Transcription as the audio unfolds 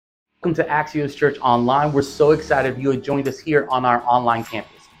Welcome to Axios Church Online. We're so excited you have joined us here on our online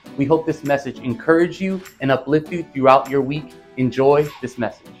campus. We hope this message encourage you and uplift you throughout your week. Enjoy this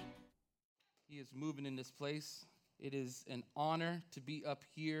message. He is moving in this place. It is an honor to be up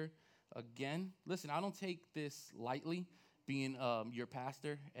here again. Listen, I don't take this lightly, being your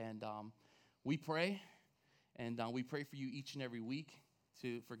pastor, and we pray, and we pray for you each and every week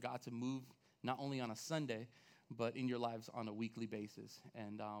for God to move not only on a Sunday, but in your lives on a weekly basis.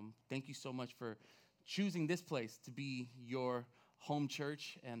 And thank you so much for choosing this place to be your home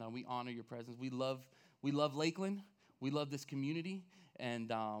church, and we honor your presence. We love Lakeland. We love this community, and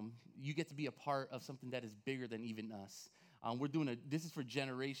you get to be a part of something that is bigger than even us. This is for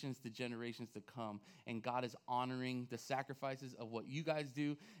generations to come, and God is honoring the sacrifices of what you guys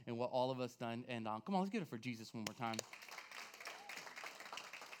do and what all of us done. And come on, let's get it for Jesus one more time.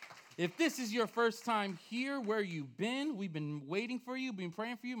 If this is your first time here, where you've been, we've been waiting for you, been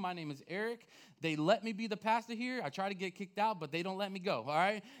praying for you. My name is Eric. They let me be the pastor here. I try to get kicked out, but they don't let me go, all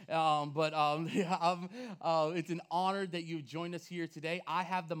right? It's an honor that you've joined us here today. I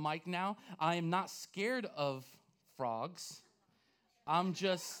have the mic now. I am not scared of frogs. They're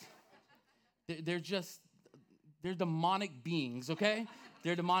demonic beings, okay?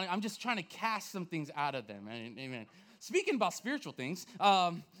 They're demonic. I'm just trying to cast some things out of them, amen. Speaking about spiritual things,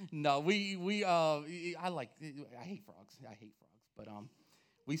 I hate frogs. But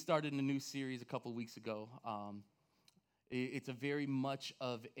we started a new series a couple weeks ago. It's a very much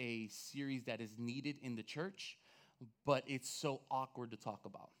of a series that is needed in the church, but it's so awkward to talk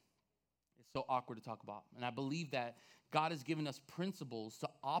about. And I believe that God has given us principles to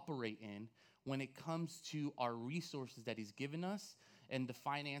operate in when it comes to our resources that he's given us and the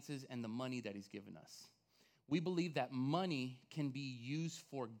finances and the money that he's given us. We believe that money can be used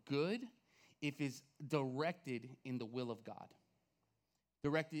for good if it's directed in the will of God.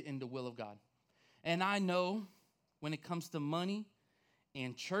 And I know when it comes to money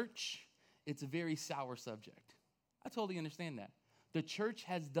and church, it's a very sour subject. I totally understand that. The church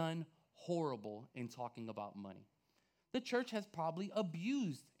has done horrible in talking about money. The church has probably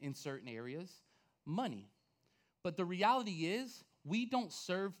abused in certain areas money. But the reality is, we don't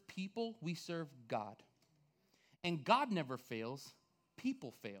serve people, we serve God. And God never fails.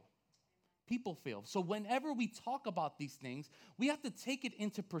 People fail. So whenever we talk about these things, we have to take it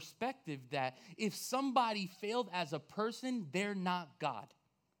into perspective that if somebody failed as a person, they're not God.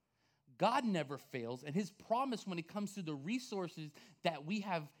 God never fails, and his promise when it comes to the resources that we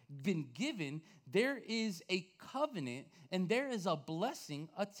have been given, there is a covenant and there is a blessing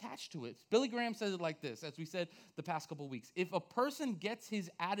attached to it. Billy Graham says it like this, as we said the past couple weeks. If a person gets his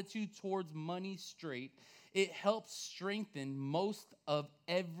attitude towards money straight, it helps strengthen most of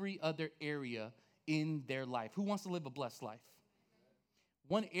every other area in their life. Who wants to live a blessed life?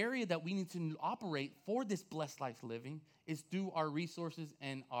 One area that we need to operate for this blessed life living is through our resources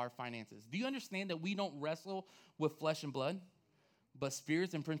and our finances. Do you understand that we don't wrestle with flesh and blood, but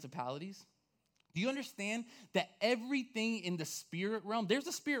spirits and principalities? Do you understand that everything in the spirit realm, there's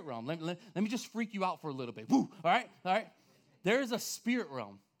a spirit realm. Let me just freak you out for a little bit. Woo, all right? There is a spirit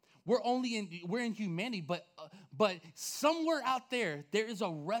realm. We're in humanity, but somewhere out there is a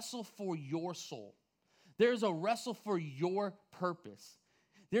wrestle for your soul. There's a wrestle for your purpose.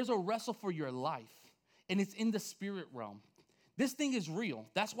 There's a wrestle for your life, and it's in the spirit realm. This thing is real.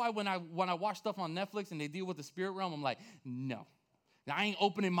 That's why when I watch stuff on Netflix and they deal with the spirit realm, I'm like, no. I ain't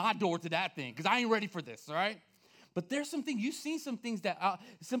opening my door to that thing because I ain't ready for this, all right? But there's something, you've seen some things that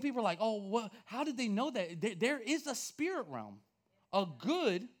some people are like, oh, well, how did they know that? There is a spirit realm, a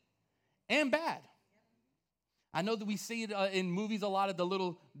good and bad. I know that we see it in movies a lot of the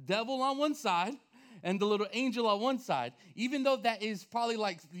little devil on one side and the little angel on one side, even though that is probably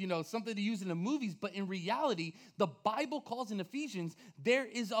like, something to use in the movies, but in reality, the Bible calls in Ephesians, there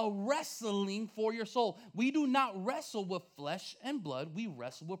is a wrestling for your soul. We do not wrestle with flesh and blood, we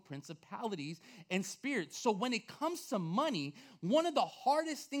wrestle with principalities and spirits. So when it comes to money, one of the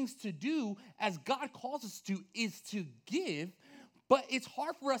hardest things to do, as God calls us to, is to give, but it's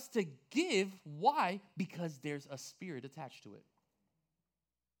hard for us to give. Why? Because there's a spirit attached to it.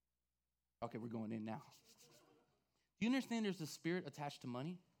 Okay, we're going in now. Do you understand there's a spirit attached to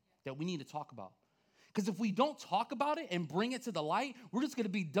money that we need to talk about? Because if we don't talk about it and bring it to the light, we're just going to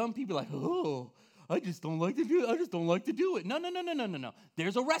be dumb people like, oh, I just don't like to do it. No.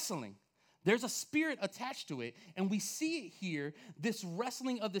 There's a wrestling. There's a spirit attached to it, and we see it here, this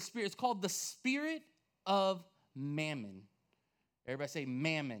wrestling of the spirit. It's called the spirit of mammon. Everybody say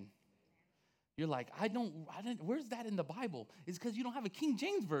mammon. You're like, I don't, where's that in the Bible? It's because you don't have a King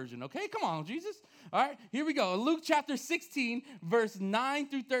James version, okay? Come on, Jesus. All right, here we go. Luke chapter 16, verse 9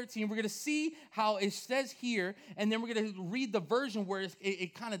 through 13. We're going to see how it says here, and then we're going to read the version where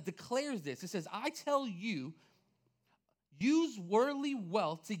it kind of declares this. It says, I tell you, use worldly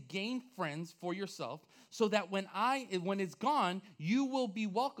wealth to gain friends for yourself, so that when it's gone, you will be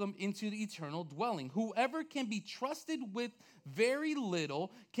welcomed into the eternal dwelling. Whoever can be trusted with very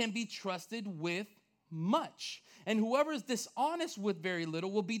little can be trusted with much. And whoever is dishonest with very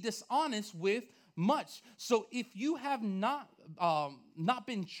little will be dishonest with much. So if you have not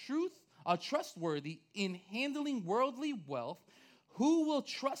been trustworthy in handling worldly wealth, who will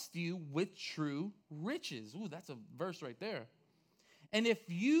trust you with true riches? Ooh, that's a verse right there. And if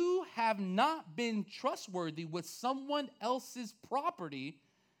you have not been trustworthy with someone else's property,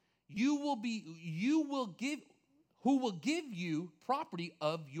 who will give you property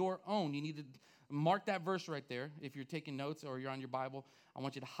of your own? You need to mark that verse right there. If you're taking notes or you're on your Bible, I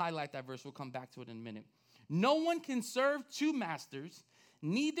want you to highlight that verse. We'll come back to it in a minute. No one can serve two masters.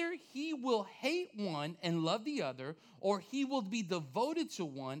 Neither he will hate one and love the other, or he will be devoted to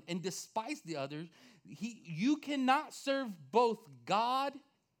one and despise the other. You cannot serve both God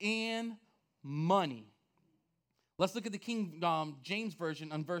and money. Let's look at the King James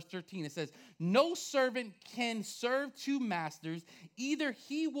Version on verse 13. It says, no servant can serve two masters. Either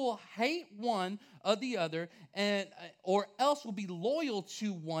he will hate one or the other, or else will be loyal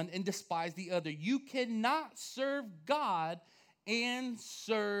to one and despise the other. You cannot serve God and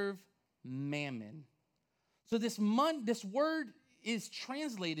serve mammon. So this word is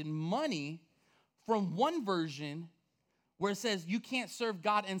translated money from one version where it says you can't serve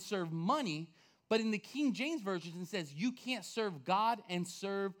God and serve money, but in the King James Version it says you can't serve God and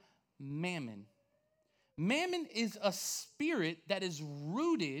serve mammon. Mammon is a spirit that is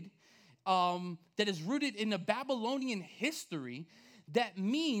rooted in the Babylonian history that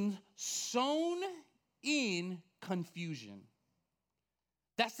means sown in confusion.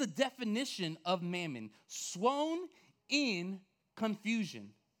 That's the definition of mammon, sown in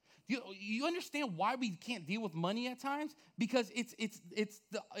confusion. You understand why we can't deal with money at times? Because it's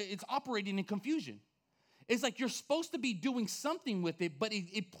operating in confusion. It's like you're supposed to be doing something with it, but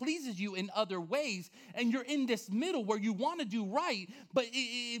it pleases you in other ways, and you're in this middle where you want to do right, but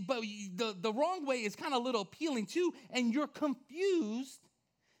the wrong way is kind of a little appealing too, and you're confused.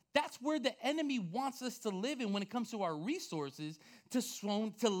 That's where the enemy wants us to live in when it comes to our resources,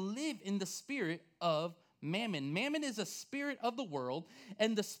 to live in the spirit of mammon. Mammon is a spirit of the world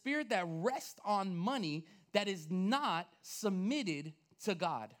and the spirit that rests on money that is not submitted to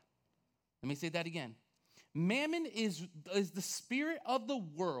God. Let me say that again. Mammon is the spirit of the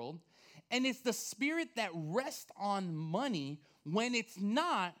world, and it's the spirit that rests on money when it's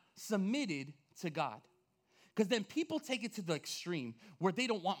not submitted to God. Because then people take it to the extreme where they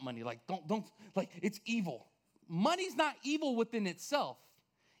don't want money. Like, don't, it's evil. Money's not evil within itself.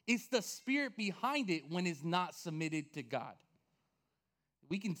 It's the spirit behind it when it's not submitted to God.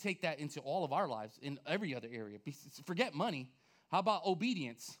 We can take that into all of our lives in every other area. Forget money. How about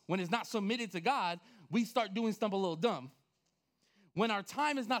obedience? When it's not submitted to God, we start doing stuff a little dumb. When our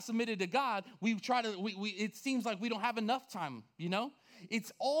time is not submitted to God, it seems like we don't have enough time, you know?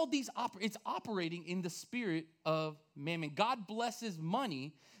 It's all these, it's operating in the spirit of mammon. God blesses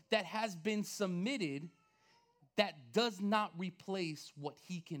money that has been submitted that does not replace what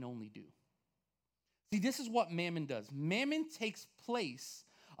he can only do. See, this is what mammon does. Mammon takes place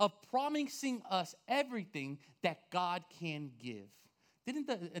of promising us everything that God can give. Didn't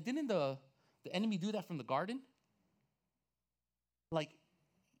the enemy do that from the garden? Like,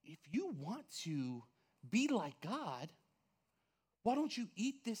 if you want to be like God, why don't you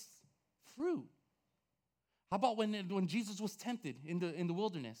eat this fruit? How about when Jesus was tempted in the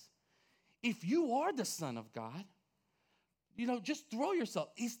wilderness? If you are the Son of God, just throw yourself.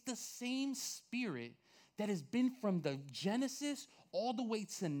 It's the same spirit that has been from the Genesis all the way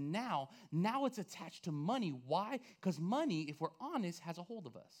to now. Now it's attached to money. Why? Because money, if we're honest, has a hold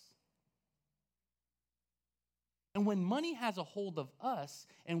of us. And when money has a hold of us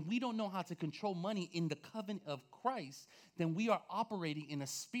and we don't know how to control money in the covenant of Christ, then we are operating in a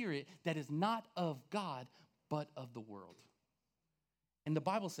spirit that is not of God, but of the world. And the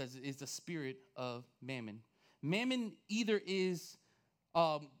Bible says it is the spirit of mammon. Mammon either is,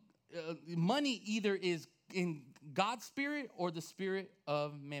 money either is in God's spirit or the spirit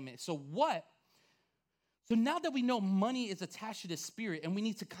of mammon. So So now that we know money is attached to the spirit and we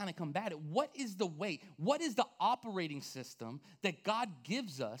need to kind of combat it, what is the way? What is the operating system that God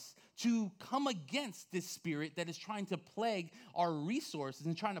gives us to come against this spirit that is trying to plague our resources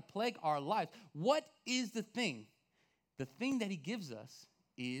and trying to plague our lives? What is the thing? The thing that he gives us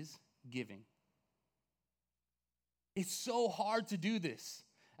is giving. It's so hard to do this.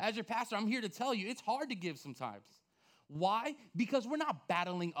 As your pastor, I'm here to tell you, it's hard to give sometimes. Why? Because we're not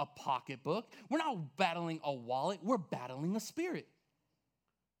battling a pocketbook. We're not battling a wallet. We're battling a spirit.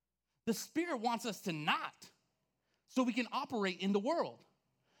 The spirit wants us to not, so we can operate in the world.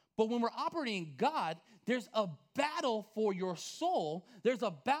 But when we're operating in God, there's a battle for your soul. There's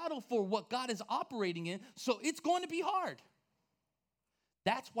a battle for what God is operating in, so it's going to be hard.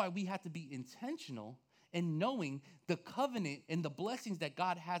 That's why we have to be intentional in knowing the covenant and the blessings that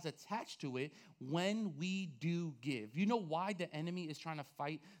God has attached to it when we do give. You know why the enemy is trying to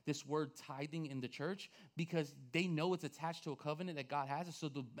fight this word tithing in the church? Because they know it's attached to a covenant that God has. So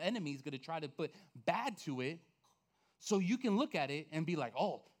the enemy is going to try to put bad to it so you can look at it and be like,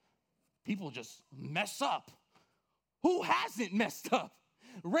 oh, people just mess up. Who hasn't messed up?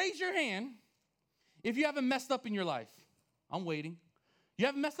 Raise your hand if you haven't messed up in your life. I'm waiting. You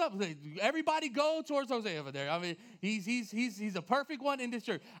haven't messed up. Everybody go towards Jose over there. I mean, he's a perfect one in this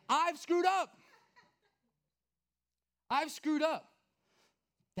church. I've screwed up. I've screwed up.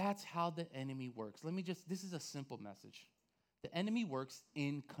 That's how the enemy works. This is a simple message. The enemy works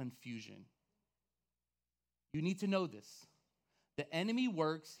in confusion. You need to know this. The enemy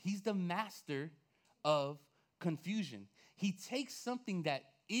works, he's the master of confusion. He takes something that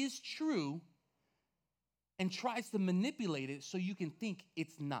is true and tries to manipulate it so you can think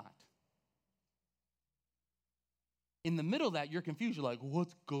it's not. In the middle of that, you're confused. You're like,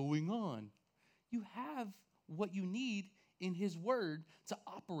 what's going on? You have what you need in his word to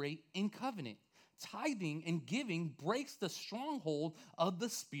operate in covenant. Tithing and giving breaks the stronghold of the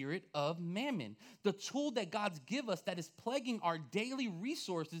spirit of mammon. The tool that God's give us that is plaguing our daily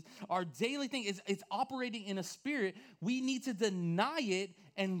resources, our daily thing, is operating in a spirit. We need to deny it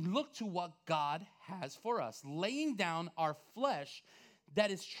and look to what God has for us, laying down our flesh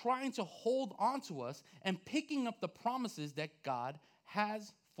that is trying to hold on to us and picking up the promises that God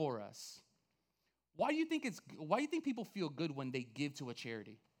has for us. Why do you think people feel good when they give to a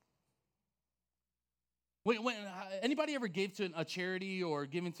charity? When anybody ever gave to a charity or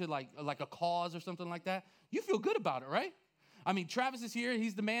given to like a cause or something like that, you feel good about it, right? I mean, Travis is here.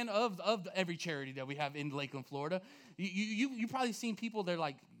 He's the man of every charity that we have in Lakeland, Florida. You probably seen people, they're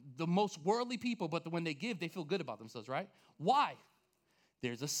like the most worldly people, but when they give, they feel good about themselves, right? Why?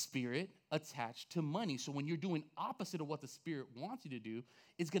 There's a spirit attached to money. So when you're doing opposite of what the spirit wants you to do,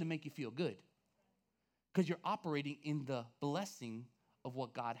 it's going to make you feel good because you're operating in the blessing of what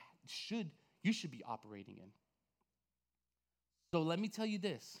you should be operating in. So let me tell you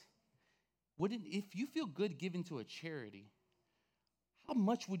this. If you feel good giving to a charity, how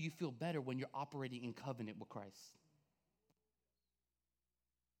much would you feel better when you're operating in covenant with Christ?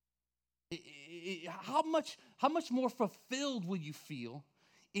 How much more fulfilled will you feel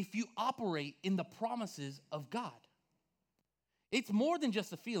if you operate in the promises of God? It's more than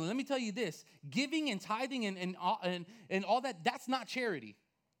just a feeling. Let me tell you this. Giving and tithing and all that, that's not charity.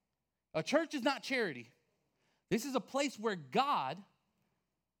 A church is not charity. This is a place where God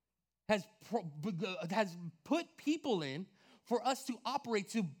has put people in for us to operate,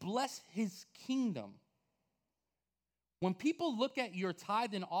 to bless his kingdom. When people look at your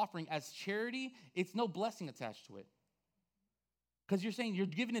tithe and offering as charity, it's no blessing attached to it. Because you're saying you're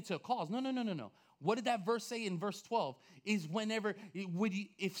giving it to a cause. No. What did that verse say in verse 12? Is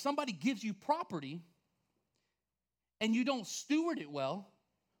if somebody gives you property and you don't steward it well,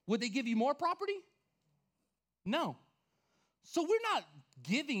 would they give you more property? No. So we're not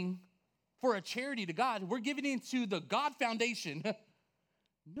giving for a charity to God. We're giving it to the God Foundation.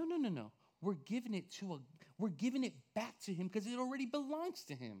 No. We're giving it back to him because it already belongs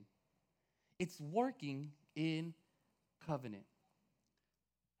to him. It's working in covenant.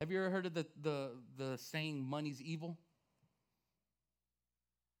 Have you ever heard of the saying money's evil?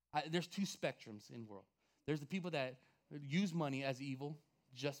 There's two spectrums in the world. There's the people that use money as evil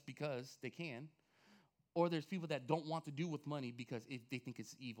just because they can, or there's people that don't want to do with money because they think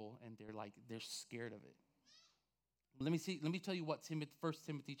it's evil and they're scared of it. Let me tell you what 1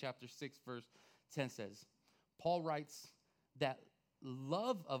 Timothy chapter 6 verse 10 says. Paul writes that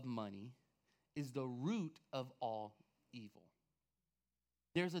love of money is the root of all evil.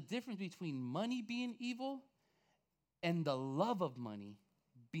 There's a difference between money being evil and the love of money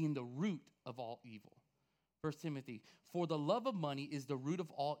being the root of all evil. First Timothy, for the love of money is the root of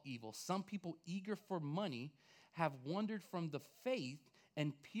all evil. Some people eager for money have wandered from the faith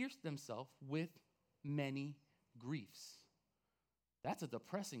and pierced themselves with many griefs. That's a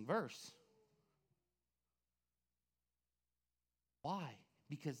depressing verse. Why?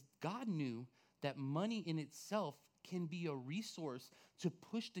 Because God knew that money in itself can be a resource to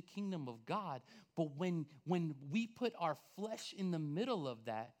push the kingdom of God. But when we put our flesh in the middle of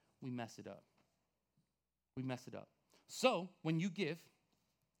that, we mess it up. We mess it up. So when you give,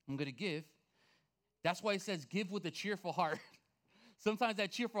 I'm going to give. That's why it says give with a cheerful heart. Sometimes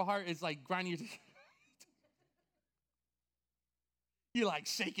that cheerful heart is like grinding your You're like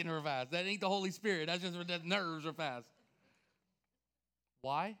shaking real fast. That ain't the Holy Spirit. That's just the nerves are fast.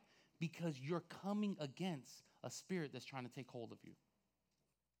 Why? Because you're coming against a spirit that's trying to take hold of you.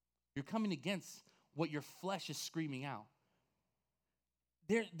 You're coming against what your flesh is screaming out.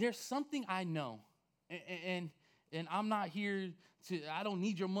 There's something I know, and I'm not here I don't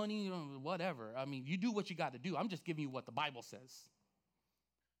need your money, whatever. I mean, you do what you got to do. I'm just giving you what the Bible says.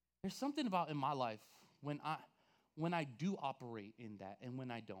 There's something about in my life when I do operate in that and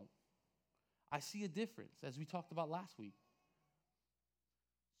when I don't. I see a difference, as we talked about last week.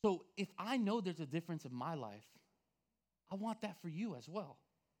 So if I know there's a difference in my life, I want that for you as well.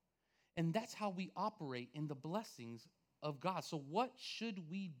 And that's how we operate in the blessings of God. So what should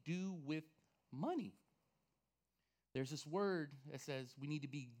we do with money? There's this word that says we need to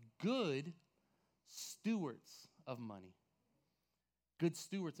be good stewards of money. Good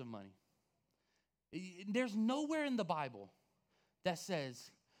stewards of money. There's nowhere in the Bible that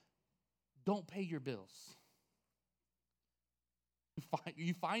says, don't pay your bills.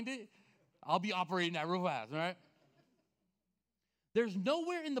 You find it? I'll be operating that real fast, all right? There's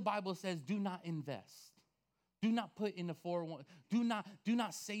nowhere in the Bible that says, do not invest. Do not put in the 401. Do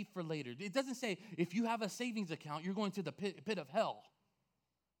not save for later. It doesn't say if you have a savings account, you're going to the pit of hell.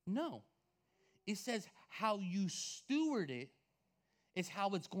 No. It says how you steward it is how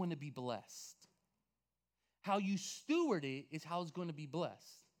it's going to be blessed. How you steward it is how it's going to be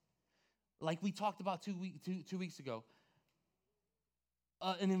blessed. Like we talked about two weeks ago.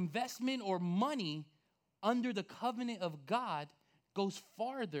 An investment or money under the covenant of God goes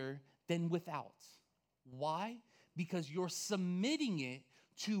farther than without. Why? Because you're submitting it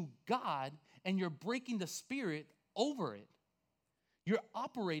to God and you're breaking the spirit over it. You're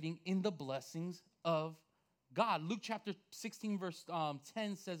operating in the blessings of God. Luke chapter 16 verse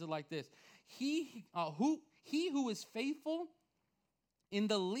 10 says it like this. He who is faithful in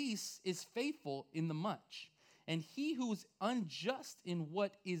the least is faithful in the much. And he who is unjust in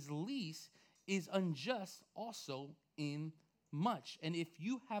what is least is unjust also in much. And if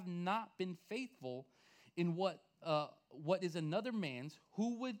you have not been faithful in what is another man's,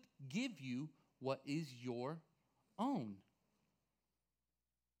 who would give you what is your own?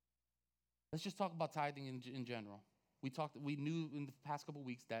 Let's just talk about tithing in general. We knew in the past couple of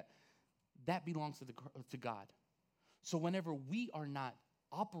weeks that belongs to God. So whenever we are not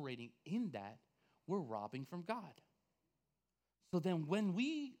operating in that, we're robbing from God. So then when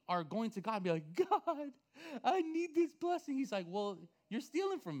we are going to God and be like, God, I need this blessing. He's like, well, you're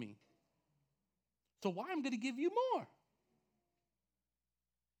stealing from me. So why I'm going to give you more?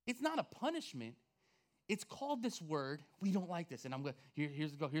 It's not a punishment. It's called this word. We don't like this. And I'm going to,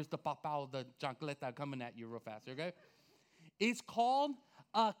 here's the papao, the chancleta coming at you real fast, okay? It's called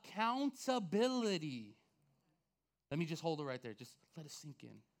accountability. Let me just hold it right there. Just let it sink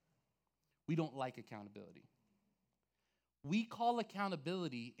in. We don't like accountability. We call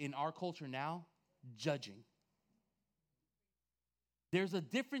accountability in our culture now judging. There's a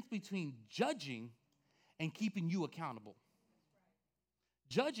difference between judging and keeping you accountable.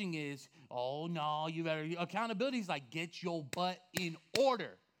 Judging is, oh no, you better. Accountability is like, get your butt in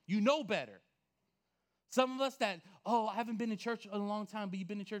order. You know better. Some of us that, I haven't been in church in a long time, but you've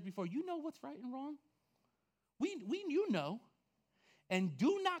been in church before. You know what's right and wrong. You know. And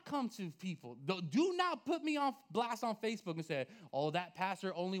do not come to people. Do not put me on blast on Facebook and say, that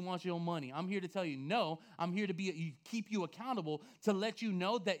pastor only wants your money. I'm here to tell you, no, I'm here to keep you accountable, to let you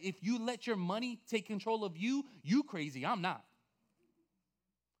know that if you let your money take control of you, you crazy. I'm not.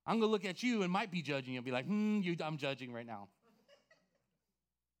 I'm going to look at you and might be judging you and be like, I'm judging right now.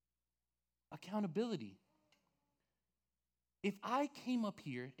 Accountability. If I came up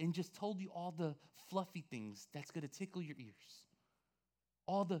here and just told you all the fluffy things that's going to tickle your ears,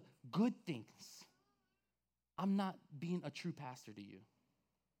 all the good things, I'm not being a true pastor to you.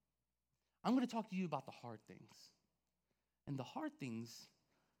 I'm going to talk to you about the hard things. And the hard things,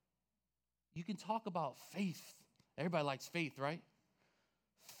 you can talk about faith. Everybody likes faith, right?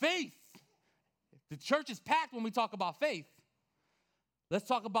 Faith. The church is packed when we talk about faith. Let's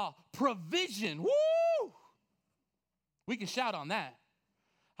talk about provision. Woo! We can shout on that.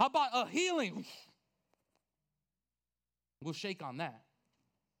 How about a healing? We'll shake on that.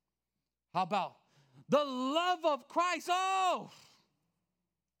 How about the love of Christ? Oh,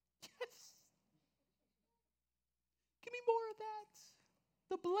 yes. Give me more of that.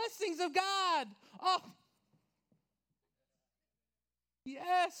 The blessings of God. Oh,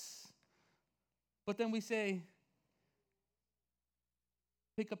 yes. But then we say,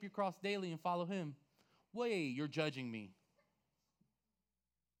 pick up your cross daily and follow him. Wait, you're judging me.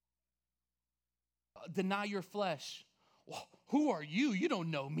 Deny your flesh. Well, who are you? You don't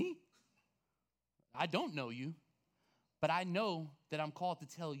know me. I don't know you. But I know that I'm called to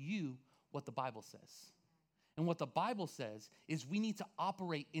tell you what the Bible says. And what the Bible says is we need to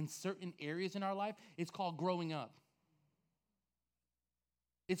operate in certain areas in our life. It's called growing up.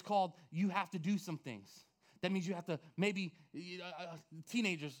 It's called you have to do some things. That means you have to maybe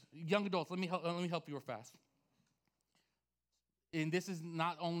teenagers, young adults. Let me help you real fast. And this is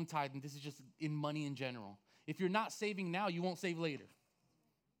not only tithing. This is just in money in general. If you're not saving now, you won't save later.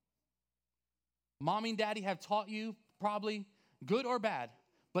 Mommy and daddy have taught you probably good or bad,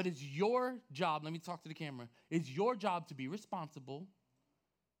 but it's your job. Let me talk to the camera. It's your job to be responsible,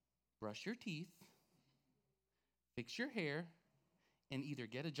 brush your teeth, fix your hair, and either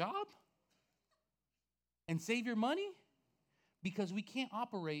get a job and save your money, because we can't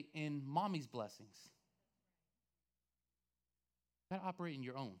operate in mommy's blessings. You gotta operate in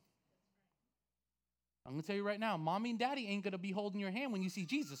your own. I'm gonna tell you right now, mommy and daddy ain't gonna be holding your hand when you see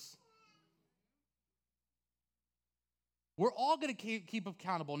Jesus. We're all gonna keep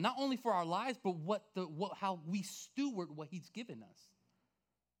accountable, not only for our lives, but how we steward what he's given us.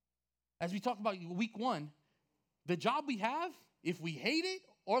 As we talk about week 1, the job we have, if we hate it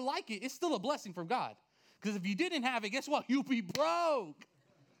or like it, it's still a blessing from God. Because if you didn't have it, guess what? You'd be broke.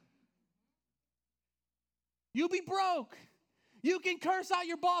 You'll be broke. You can curse out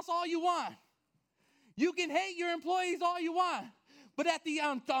your boss all you want. You can hate your employees all you want. But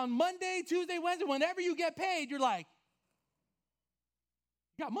on Monday, Tuesday, Wednesday, whenever you get paid, you're like,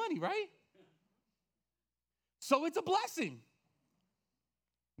 you got money, right? So it's a blessing.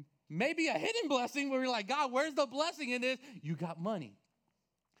 Maybe a hidden blessing where you're like, God, where's the blessing in this? You got money.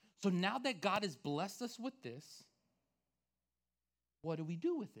 So now that God has blessed us with this, what do we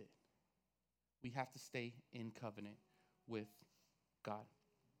do with it? We have to stay in covenant with God.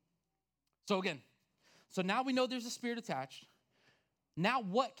 So now we know there's a spirit attached. Now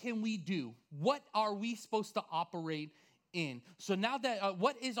what can we do? What are we supposed to operate in? So now that,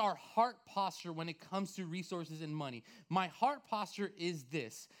 what is our heart posture when it comes to resources and money? My heart posture is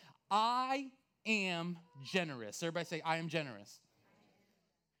this. I am generous. Everybody say, I am generous.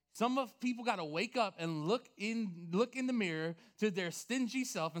 Some of people got to wake up and look in the mirror to their stingy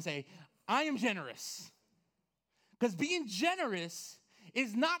self and say, I am generous. Because being generous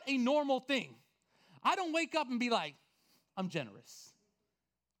is not a normal thing. I don't wake up and be like, I'm generous.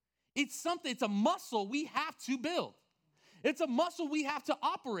 It's a muscle we have to build. It's a muscle we have to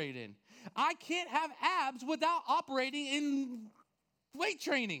operate in. I can't have abs without operating in weight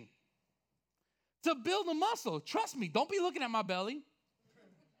training. To build a muscle, trust me, don't be looking at my belly.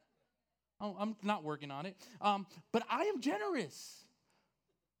 Oh, I'm not working on it. But I am generous.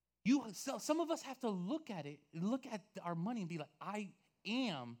 Some of us have to look at our money and be like, I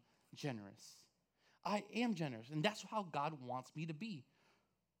am generous. I am generous. And that's how God wants me to be.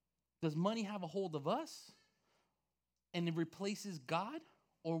 Does money have a hold of us and it replaces God?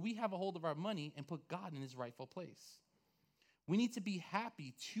 Or we have a hold of our money and put God in his rightful place? We need to be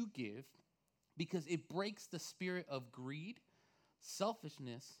happy to give because it breaks the spirit of greed,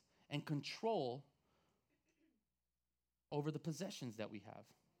 selfishness, and control over the possessions that we have.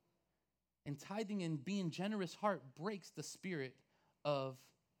 And tithing and being generous heart breaks the spirit of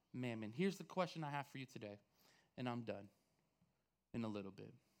mammon. Here's the question I have for you today, and I'm done in a little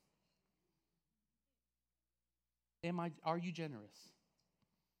bit. Are you generous?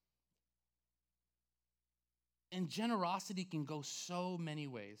 And generosity can go so many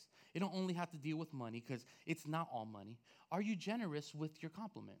ways. It don't only have to deal with money because it's not all money. Are you generous with your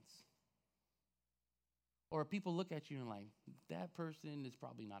compliments? Or people look at you and like, that person is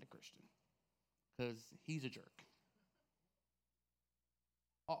probably not a Christian because he's a jerk.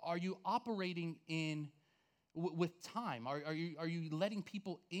 Are you operating with time? Are you letting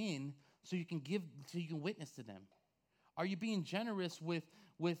people in so you can witness to them? Are you being generous with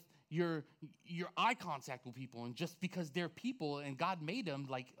your eye contact with people, and just because they're people and God made them,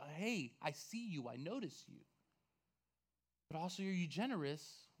 like, hey, I see you, I notice you. But also, are you generous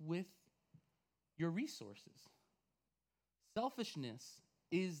with your resources. Selfishness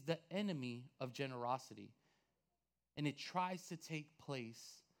is the enemy of generosity, and it tries to take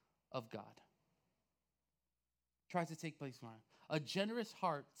place of God. Tries to take place from God. A generous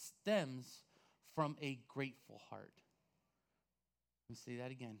heart stems from a grateful heart. Let me say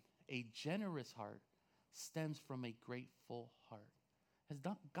that again. A generous heart stems from a grateful heart. Has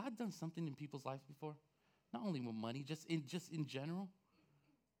God done something in people's lives before? Not only with money, just in general.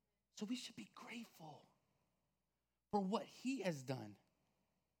 So we should be grateful for what he has done.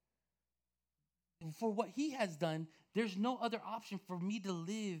 For what he has done, there's no other option for me to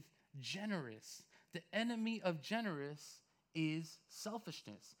live generous. The enemy of generous is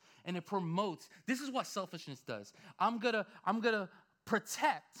selfishness. And it promotes, this is what selfishness does. I'm gonna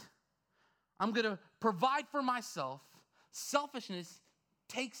protect, I'm gonna provide for myself. Selfishness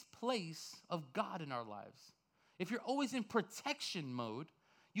takes place of God in our lives. If you're always in protection mode,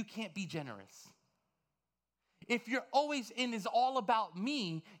 you can't be generous. If you're always in is all about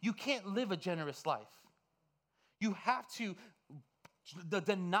me, you can't live a generous life. You have to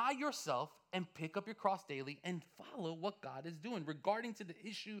deny yourself and pick up your cross daily and follow what God is doing. Regarding to the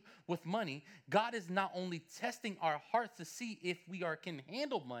issue with money, God is not only testing our hearts to see if we can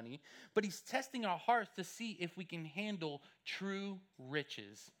handle money, but he's testing our hearts to see if we can handle true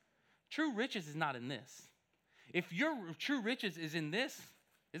riches. True riches is not in this. If your true riches is in this,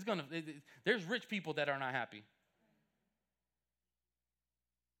 there's rich people that are not happy.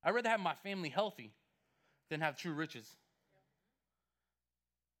 I'd rather have my family healthy than have true riches.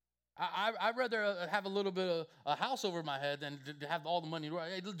 I'd rather have a little bit of a house over my head than to have all the money.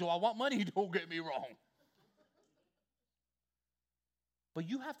 Hey, do I want money? Don't get me wrong. But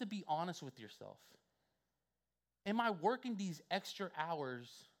you have to be honest with yourself. Am I working these extra hours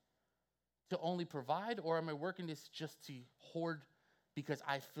to only provide, or am I working this just to hoard because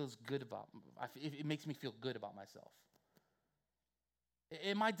it makes me feel good about myself?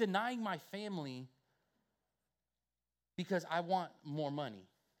 Am I denying my family because I want more money?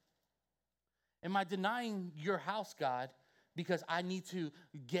 Am I denying your house, God, because I need to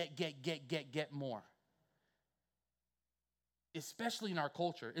get more? Especially in our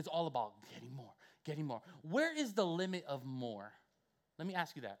culture, it's all about getting more. Where is the limit of more? Let me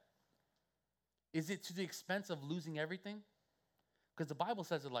ask you that. Is it to the expense of losing everything? Because the Bible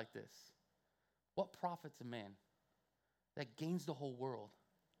says it like this. What profits a man that gains the whole world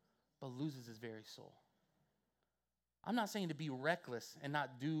but loses his very soul? I'm not saying to be reckless and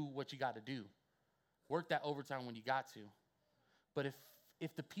not do what you got to do. Work that overtime when you got to. But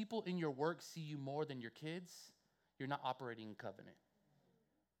if the people in your work see you more than your kids, you're not operating in covenant.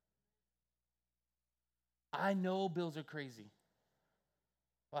 I know bills are crazy.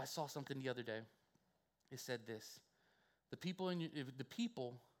 Well, I saw something the other day. It said this: the people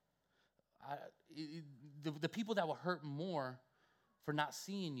that will hurt more for not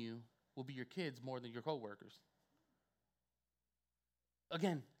seeing you will be your kids more than your coworkers.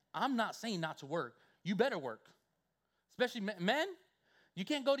 Again, I'm not saying not to work. You better work. Especially men, you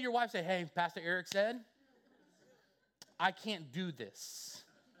can't go to your wife and say, hey, Pastor Eric said, I can't do this.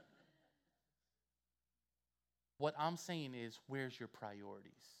 What I'm saying is, where's your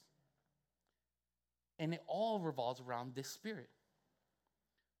priorities? And it all revolves around this spirit.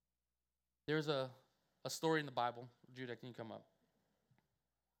 There's a story in the Bible. Judah, can you come up?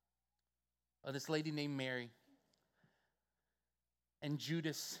 This lady named Mary. And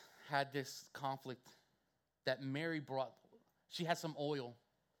Judas had this conflict that Mary brought. She had some oil.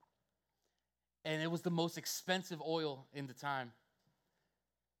 And it was the most expensive oil in the time.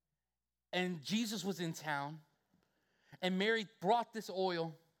 And Jesus was in town. And Mary brought this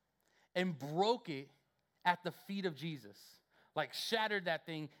oil and broke it at the feet of Jesus. Like shattered that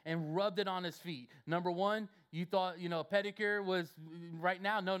thing and rubbed it on his feet. Number one, you thought, a pedicure was right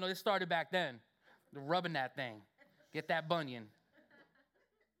now. No, it started back then. Rubbing that thing. Get that bunion.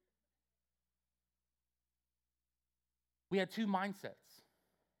 We had two mindsets.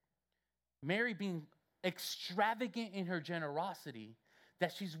 Mary being extravagant in her generosity,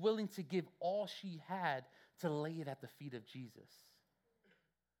 that she's willing to give all she had to lay it at the feet of Jesus.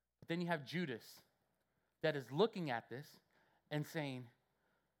 But then you have Judas that is looking at this and saying,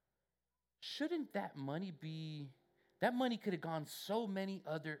 shouldn't that money could have gone so many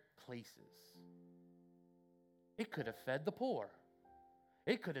other places. It could have fed the poor.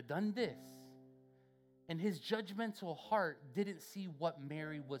 It could have done this. And his judgmental heart didn't see what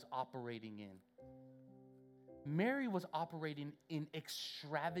Mary was operating in. Mary was operating in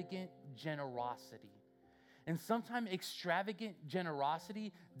extravagant generosity. And sometimes extravagant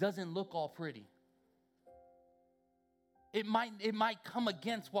generosity doesn't look all pretty. It might come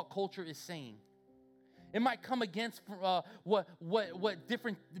against what culture is saying. It might come against what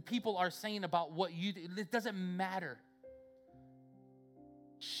different people are saying about what you do. It doesn't matter.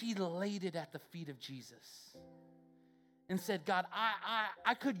 She laid it at the feet of Jesus and said, God,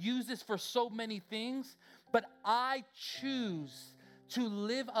 I could use this for so many things, but I choose to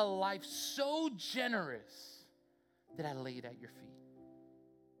live a life so generous that I lay it at your feet.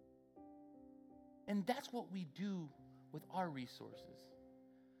 And that's what we do with our resources.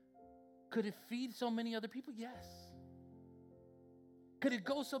 Could it feed so many other people? Yes. Could it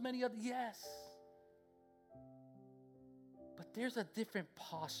go so many other? Yes. But there's a different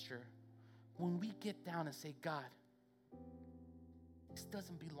posture when we get down and say, God, this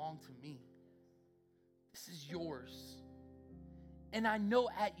doesn't belong to me. This is yours. And I know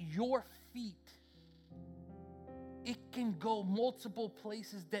at your feet, it can go multiple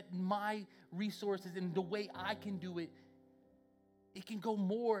places that my resources and the way I can do it, it can go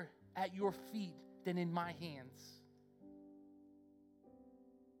more at your feet than in my hands.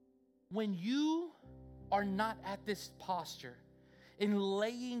 When you are not at this posture in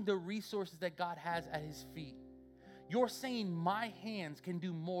laying the resources that God has at his feet, you're saying my hands can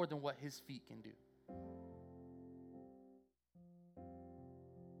do more than what his feet can do.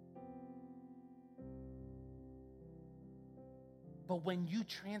 But when you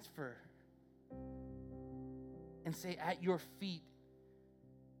transfer and say at your feet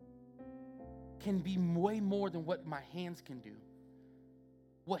can be way more than what my hands can do,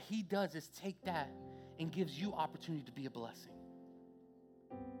 what he does is take that and gives you opportunity to be a blessing.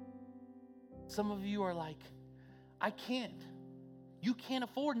 Some of you are like, I can't. You can't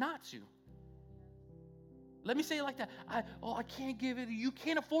afford not to. Let me say it like that. I can't give it. You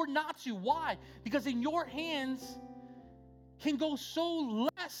can't afford not to. Why? Because in your hands can go so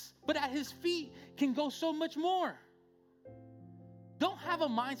less, but at his feet can go so much more. Don't have a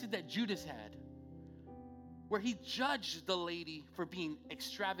mindset that Judas had, where he judged the lady for being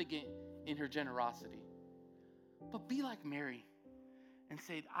extravagant in her generosity. But be like Mary and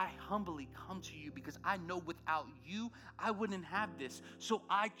say, I humbly come to you because I know without you, I wouldn't have this. So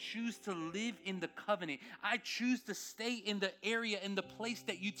I choose to live in the covenant. I choose to stay in the area, in the place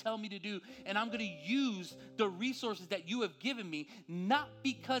that you tell me to do. And I'm going to use the resources that you have given me, not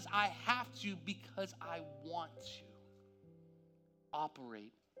because I have to, because I want to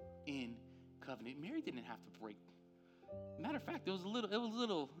operate in covenant. Mary didn't have to break. Matter of fact, it was a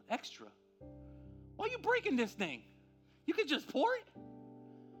little extra. Why are you breaking this thing? You could just pour it.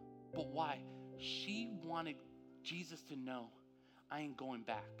 But why? She wanted Jesus to know, I ain't going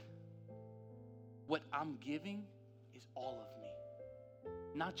back. What I'm giving is all of me,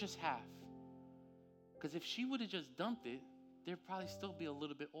 not just half. Because if she would have just dumped it, there'd probably still be a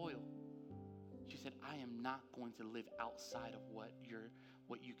little bit oil. She said, I am not going to live outside of what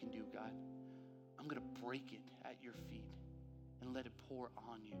you can do, God. I'm going to break it at your feet and let it pour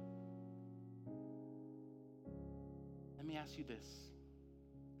on you. Let me ask you this.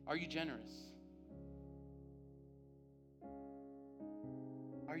 Are you generous?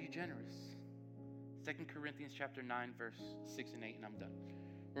 Are you generous? 2 Corinthians chapter 9, verse 6 and 8, and I'm done.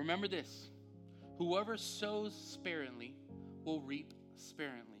 Remember this. Whoever sows sparingly will reap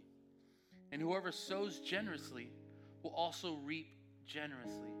sparingly. And whoever sows generously will also reap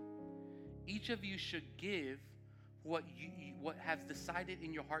generously. Each of you should give what has decided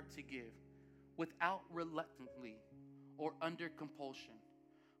in your heart to give, without reluctantly or under compulsion.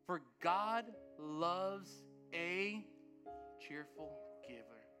 For God loves a cheerful giver.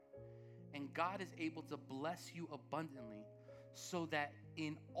 And God is able to bless you abundantly, so that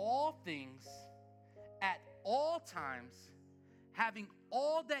in all things, at all times, having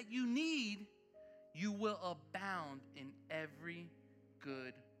all that you need, you will abound in every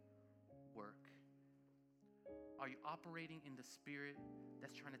good work. Are you operating in the spirit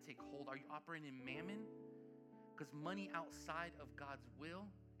that's trying to take hold? Are you operating in mammon? Because money outside of God's will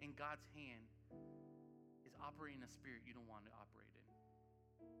and God's hand is operating in a spirit you don't want to operate in.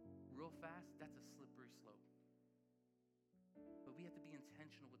 Real fast, that's a slippery slope. But we have to be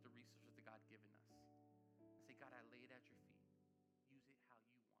intentional with the resources that God's given us. And say, God, I lay it at your feet. Use it how you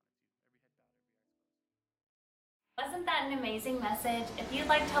want it to. Every head bowed, every eye closed. Wasn't that an amazing message? If you'd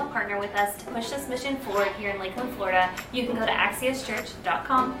like to help partner with us to push this mission forward here in Lakeland, Florida, you can go to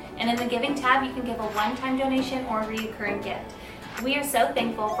axioschurch.com, and in the giving tab, you can give a one-time donation or a recurring gift. We are so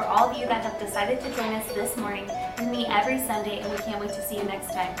thankful for all of you that have decided to join us this morning. We meet every Sunday, and we can't wait to see you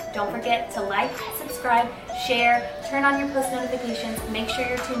next time. Don't forget to like, subscribe, share, turn on your post notifications, make sure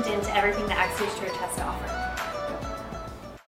you're tuned in to everything that Axios Church has to offer.